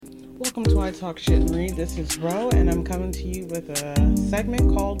Welcome to I Talk Shit and Read. This is Ro, and I'm coming to you with a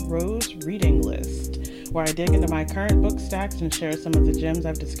segment called Ro's Reading List, where I dig into my current book stacks and share some of the gems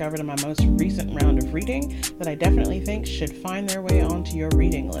I've discovered in my most recent round of reading that I definitely think should find their way onto your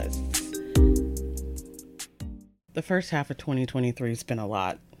reading lists. The first half of 2023 has been a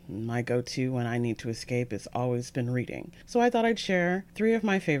lot. My go-to when I need to escape has always been reading. So I thought I'd share 3 of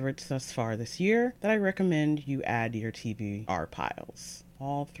my favorites thus far this year that I recommend you add to your TBR piles.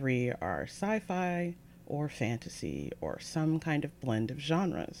 All 3 are sci-fi or fantasy or some kind of blend of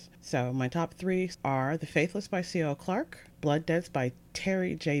genres. So my top 3 are The Faithless by C.L. Clarke, Blood Debts by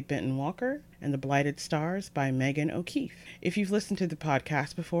Terry J. Benton Walker, and The Blighted Stars by Megan O'Keefe. If you've listened to the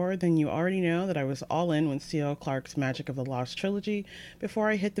podcast before, then you already know that I was all in with C.L. Clarke's Magic of the Lost trilogy before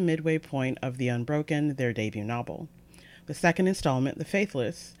I hit the midway point of The Unbroken, their debut novel. The second installment, The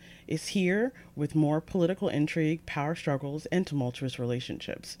Faithless, is here with more political intrigue, power struggles, and tumultuous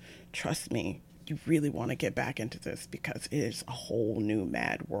relationships. Trust me, you really want to get back into this because it is a whole new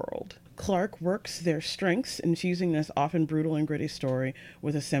mad world. Clarke works their strengths, infusing this often brutal and gritty story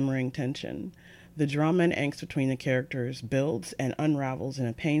with a simmering tension. The drama and angst between the characters builds and unravels in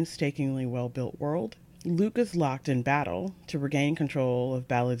a painstakingly well-built world. Luke is locked in battle to regain control of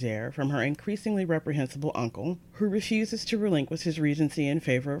Balladeer from her increasingly reprehensible uncle, who refuses to relinquish his regency in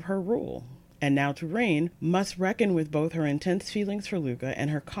favor of her rule. And now Turaine must reckon with both her intense feelings for Luca and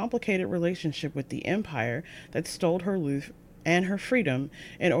her complicated relationship with the Empire that stole her youth and her freedom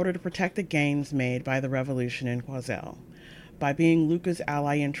in order to protect the gains made by the revolution in Quazel. By being Luca's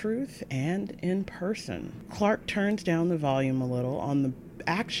ally in truth and in person, Clarke turns down the volume a little on the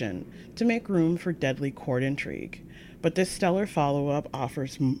action to make room for deadly court intrigue. But this stellar follow-up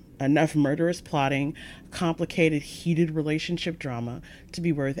offers enough murderous plotting, complicated, heated relationship drama to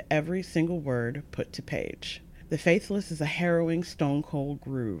be worth every single word put to page. The Faithless is a harrowing, stone-cold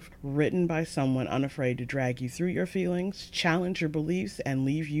groove, written by someone unafraid to drag you through your feelings, challenge your beliefs, and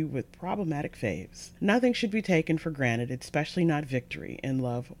leave you with problematic faves. Nothing should be taken for granted, especially not victory in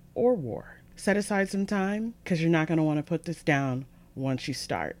love or war. Set aside some time, because you're not going to want to put this down once you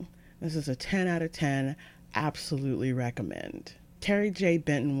start. This is a 10 out of 10. Absolutely recommend. Terry J.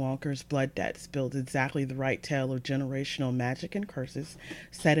 Benton Walker's Blood Debts builds exactly the right tale of generational magic and curses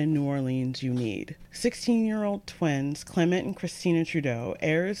set in New Orleans you need. 16-year-old twins Clement and Christina Trudeau,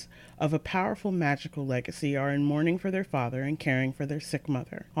 heirs of a powerful magical legacy, are in mourning for their father and caring for their sick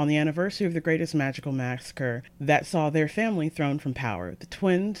mother. On the anniversary of the greatest magical massacre that saw their family thrown from power, the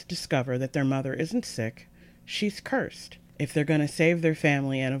twins discover that their mother isn't sick, she's cursed. If they're going to save their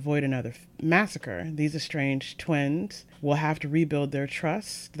family and avoid another massacre, these estranged twins will have to rebuild their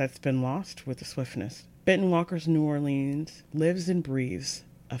trust that's been lost with the swiftness. Benton Walker's New Orleans lives and breathes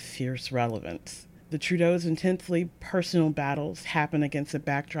a fierce relevance. The Trudeau's intensely personal battles happen against a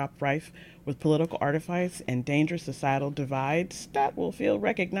backdrop rife with political artifice and dangerous societal divides that will feel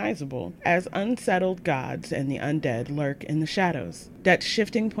recognizable as unsettled gods and the undead lurk in the shadows. That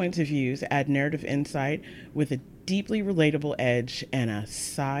shifting points of views add narrative insight with a deeply relatable edge and a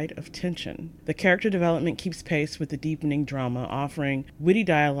side of tension. The character development keeps pace with the deepening drama, offering witty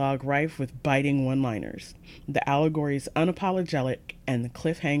dialogue rife with biting one-liners. The allegory is unapologetic and the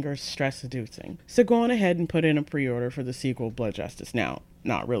cliffhangers stress-inducing. So go on ahead and put in a pre-order for the sequel, Blood Justice. Now,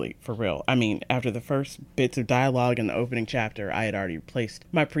 not really, for real. I mean, after the first bits of dialogue in the opening chapter, I had already placed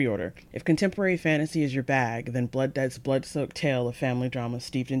my pre-order. If contemporary fantasy is your bag, then Blood Debt's blood-soaked tale of family drama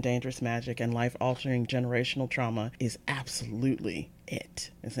steeped in dangerous magic and life-altering generational trauma is absolutely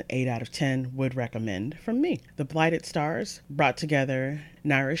it. It's an 8 out of 10, would recommend from me. The Blighted Stars brought together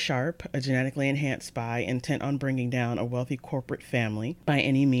Nyra Sharp, a genetically enhanced spy intent on bringing down a wealthy corporate family by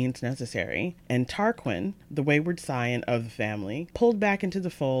any means necessary, and Tarquin, the wayward scion of the family, pulled back into the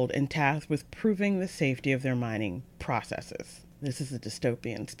fold and tasked with proving the safety of their mining processes. This is a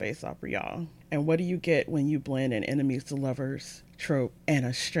dystopian space opera, y'all. And what do you get when you blend an enemies to lovers trope and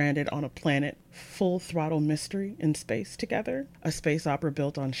a stranded on a planet full throttle mystery in space together? A space opera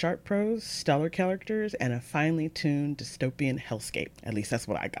built on sharp prose, stellar characters, and a finely tuned dystopian hellscape. At least that's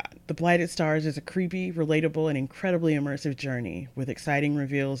what I got. The Blighted Stars is a creepy, relatable, and incredibly immersive journey with exciting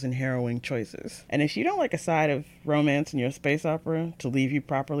reveals and harrowing choices. And if you don't like a side of romance in your space opera to leave you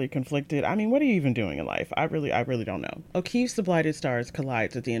properly conflicted, I mean, what are you even doing in life? I really don't know. O'Keefe's The Blighted Stars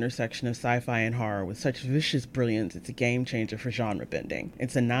collides at the intersection of sci-fi and horror with such vicious brilliance it's a game changer for genre bending.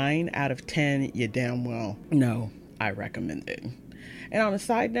 It's a 9 out of 10, you damn well know I recommend it. And on a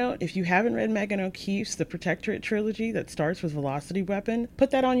side note, if you haven't read Megan O'Keefe's The Protectorate trilogy that starts with Velocity Weapon,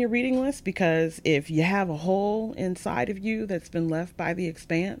 put that on your reading list, because if you have a hole inside of you that's been left by the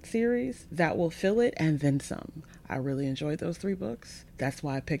Expanse series, that will fill it and then some. I really enjoyed those 3 books. That's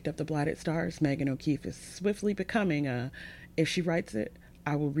why I picked up The Blighted Stars. Megan O'Keefe is swiftly becoming if she writes it,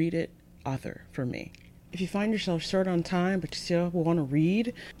 I will read it author for me. If you find yourself short on time but you still want to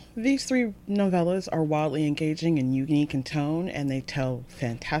read, these 3 novellas are wildly engaging and unique in tone, and they tell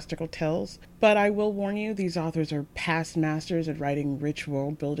fantastical tales. But I will warn you, these authors are past masters at writing rich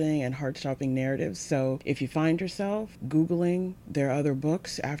world building and heart-stopping narratives. So if you find yourself Googling their other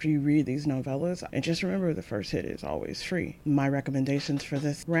books after you read these novellas, and just remember the first hit is always free. My recommendations for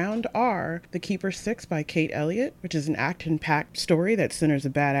this round are The Keeper 6 by Kate Elliott, which is an action-packed story that centers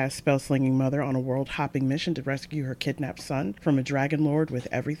a badass spell-slinging mother on a world-hopping mission to rescue her kidnapped son from a dragon lord with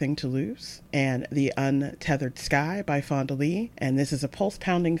everything to lose. And The Untethered Sky by Fonda Lee, and this is a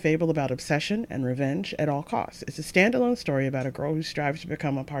pulse-pounding fable about obsession and revenge at all costs. It's a standalone story about a girl who strives to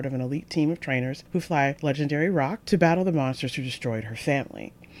become a part of an elite team of trainers who fly legendary rock to battle the monsters who destroyed her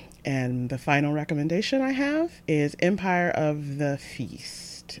family. And the final recommendation I have is Empire of the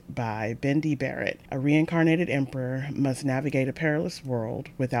Feast by Bendy Barrett. A reincarnated emperor must navigate a perilous world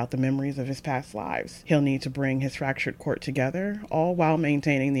without the memories of his past lives. He'll need to bring his fractured court together, all while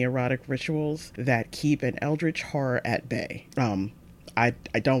maintaining the erotic rituals that keep an eldritch horror at bay. I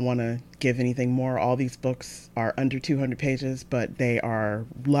don't want to give anything more. All these books are under 200 pages, but they are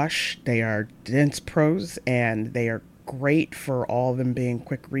lush, they are dense prose, and they are great for all of them being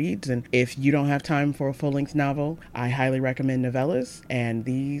quick reads. And if you don't have time for a full-length novel, I highly recommend novellas, and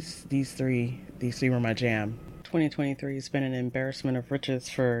these three were my jam. 2023 has been an embarrassment of riches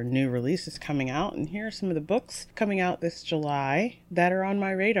for new releases coming out, and here are some of the books coming out this July that are on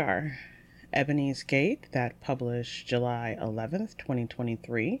my radar. Ebony's Gate, that published July 11th,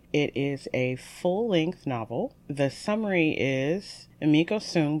 2023. It is a full-length novel. The summary is, Emiko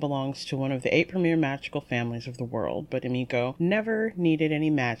Soong belongs to one of the 8 premier magical families of the world, but Emiko never needed any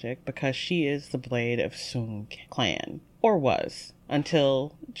magic because she is the Blade of Soong clan. Or was,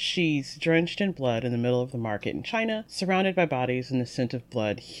 until she's drenched in blood in the middle of the market in China, surrounded by bodies and the scent of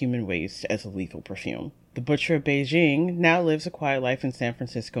blood, human waste as a lethal perfume. The Butcher of Beijing now lives a quiet life in San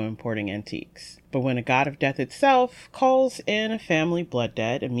Francisco importing antiques. But when a god of death itself calls in a family blood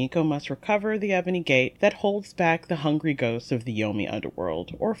debt, Emiko must recover the Ebony Gate that holds back the hungry ghosts of the Yomi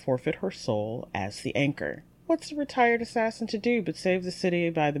underworld, or forfeit her soul as the anchor. What's a retired assassin to do but save the city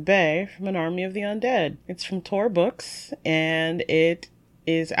by the bay from an army of the undead? It's from Tor Books, and it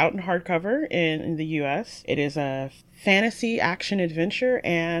is out in hardcover in the US. It is a fantasy action adventure,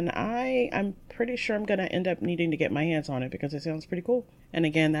 and I'm pretty sure I'm going to end up needing to get my hands on it because it sounds pretty cool. And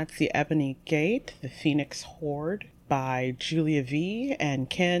again, that's The Ebony Gate, The Phoenix Horde by Julia V. and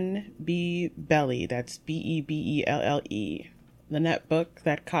Ken B. Belly. That's Bebelle. The net book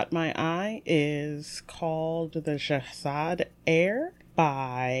that caught my eye is called The Shahzad Heir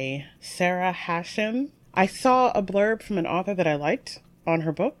by Sarah Hashem. I saw a blurb from an author that I liked on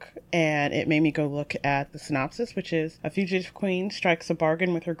her book, and it made me go look at the synopsis, which is, a fugitive queen strikes a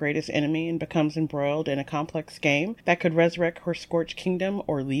bargain with her greatest enemy and becomes embroiled in a complex game that could resurrect her scorched kingdom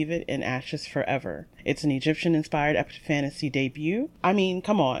or leave it in ashes forever. It's an Egyptian-inspired epic fantasy debut. I mean,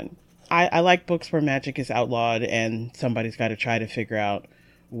 come on. I like books where magic is outlawed and somebody's got to try to figure out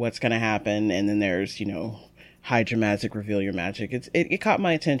what's going to happen, and then there's, hide your magic, reveal your magic. It caught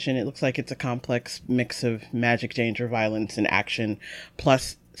my attention. It looks like it's a complex mix of magic, danger, violence, and action,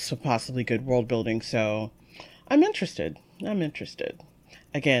 plus some possibly good world building. So I'm interested.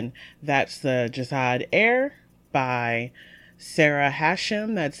 Again, that's The Shahzad Heir by Sarah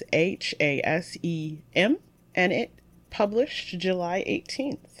Hashem. That's Hasem, and it published July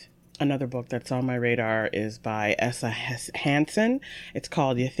 18th. Another book that's on my radar is by Essa Hansen. It's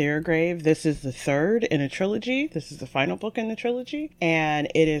called The Etheregrave. This is the third in a trilogy. This is the final book in the trilogy. And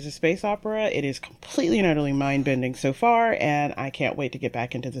it is a space opera. It is completely and utterly mind-bending so far, and I can't wait to get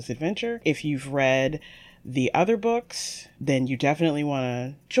back into this adventure. If you've read the other books, then you definitely want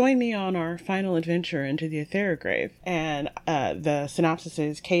to join me on our final adventure into the Etheregrave. And the synopsis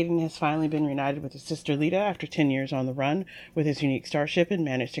is, Caden has finally been reunited with his sister Lita after 10 years on the run with his unique starship and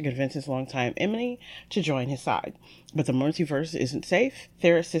managed to convince his longtime enemy to join his side. But the multiverse isn't safe.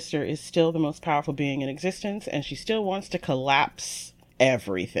 Thera's sister is still the most powerful being in existence, and she still wants to collapse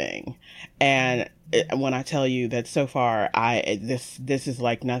everything. And when I tell you that so far, this is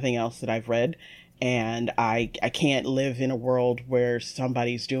like nothing else that I've read. And I can't live in a world where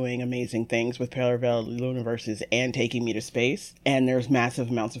somebody's doing amazing things with parallel universes and taking me to space, and there's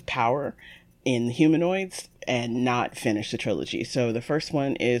massive amounts of power in the humanoids, and not finish the trilogy. So the first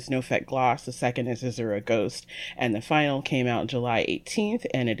one is Nofet Gloss, the second is Azura Ghost, and the final came out July 18th,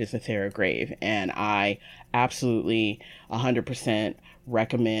 and it is Etheregrave. And I absolutely 100%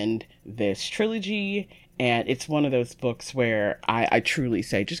 recommend this trilogy. And it's one of those books where I truly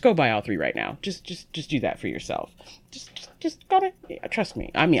say, just go buy all three right now. Just do that for yourself. Just gonna trust me.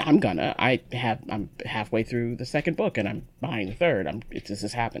 I mean, I'm halfway through the second book and I'm behind the third. This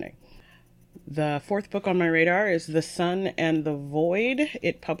is happening. The fourth book on my radar is The Sun and the Void.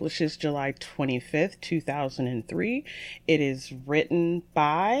 It publishes July 25th, 2003. It is written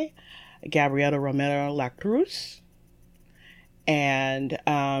by Gabriela Romero Lacruz. And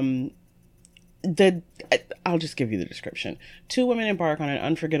I'll just give you the description. Two women embark on an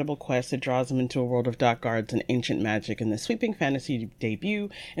unforgettable quest that draws them into a world of dark guards and ancient magic in the sweeping fantasy debut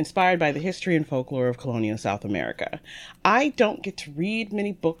inspired by the history and folklore of colonial South America. I don't get to read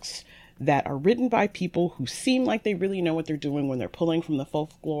many books that are written by people who seem like they really know what they're doing when they're pulling from the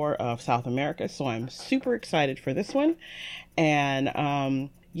folklore of South America. So I'm super excited for this one. And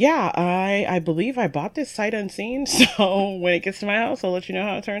I believe I bought this sight unseen. So when it gets to my house, I'll let you know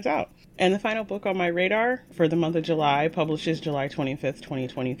how it turns out. And the final book on my radar for the month of July publishes July 25th,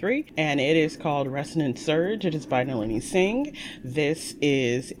 2023. And it is called Resonant Surge. It is by Nalini Singh. This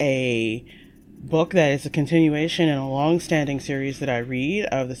is a book that is a continuation in a long-standing series that I read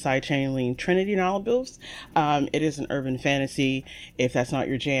of the Cy Chainling Trinity novels. It is an urban fantasy. If that's not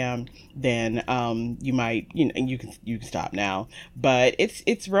your jam, then you can stop now. But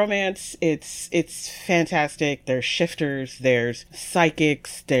it's romance. It's fantastic. There's shifters. There's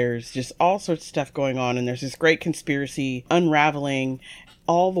psychics. There's just all sorts of stuff going on, and there's this great conspiracy unraveling.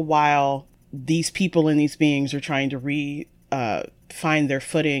 All the while, these people and these beings are trying to find their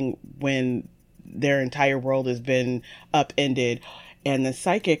footing when their entire world has been upended, and the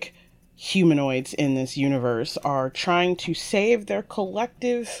psychic humanoids in this universe are trying to save their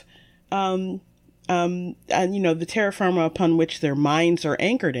collective the terra firma upon which their minds are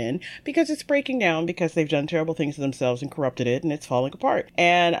anchored in, because it's breaking down because they've done terrible things to themselves and corrupted it, and it's falling apart.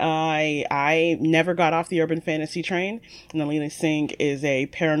 And I never got off the urban fantasy train. Nalini Singh is a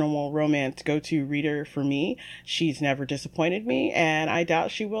paranormal romance go-to reader for me. She's never disappointed me, and I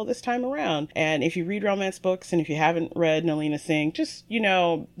doubt she will this time around. And if you read romance books, and if you haven't read Nalini Singh, just,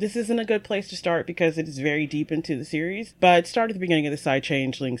 this isn't a good place to start because it is very deep into the series. But start at the beginning of the Cy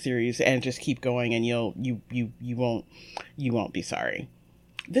Changeling series and just keep going, and you won't be sorry.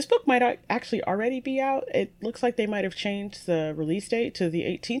 This book might actually already be out. It looks like they might have changed the release date to the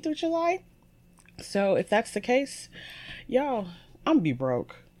 18th of July. So if that's the case, y'all, I'm gonna be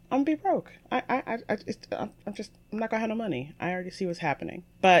broke. I'm not gonna have no money. I already see what's happening.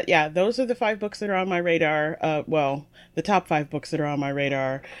 But yeah, those are the 5 books that are on my radar. The top 5 books that are on my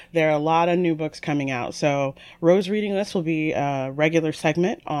radar. There are a lot of new books coming out. So Rose Reading List will be a regular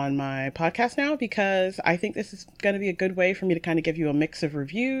segment on my podcast now, because I think this is going to be a good way for me to kind of give you a mix of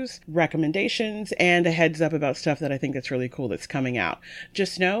reviews, recommendations, and a heads up about stuff that I think that's really cool that's coming out.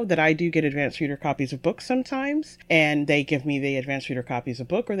 Just know that I do get advanced reader copies of books sometimes, and they give me the advanced reader copies of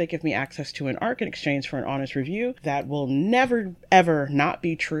book, or they give me access to an ARC in exchange for an honest review. That will never, ever not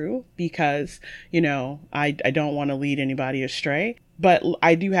be true, because, I don't want to lead anybody astray. But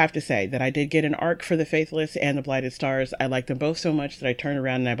I do have to say that I did get an ARC for The Faithless and The Blighted Stars. I liked them both so much that I turned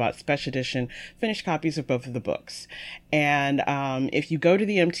around and I bought special edition finished copies of both of the books. And if you go to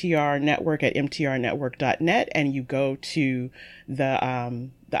the MTR network at mtrnetwork.net and you go to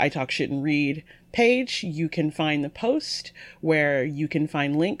the I Talk Shit and Read page, you can find the post where you can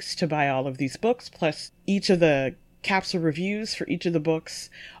find links to buy all of these books, plus each of the capsule reviews for each of the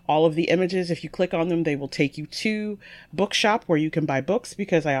books. All of the images, if you click on them, they will take you to Bookshop where you can buy books,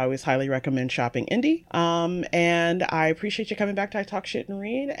 because I always highly recommend shopping indie. And I appreciate you coming back to I Talk Shit and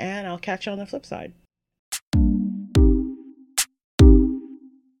Read, and I'll catch you on the flip side.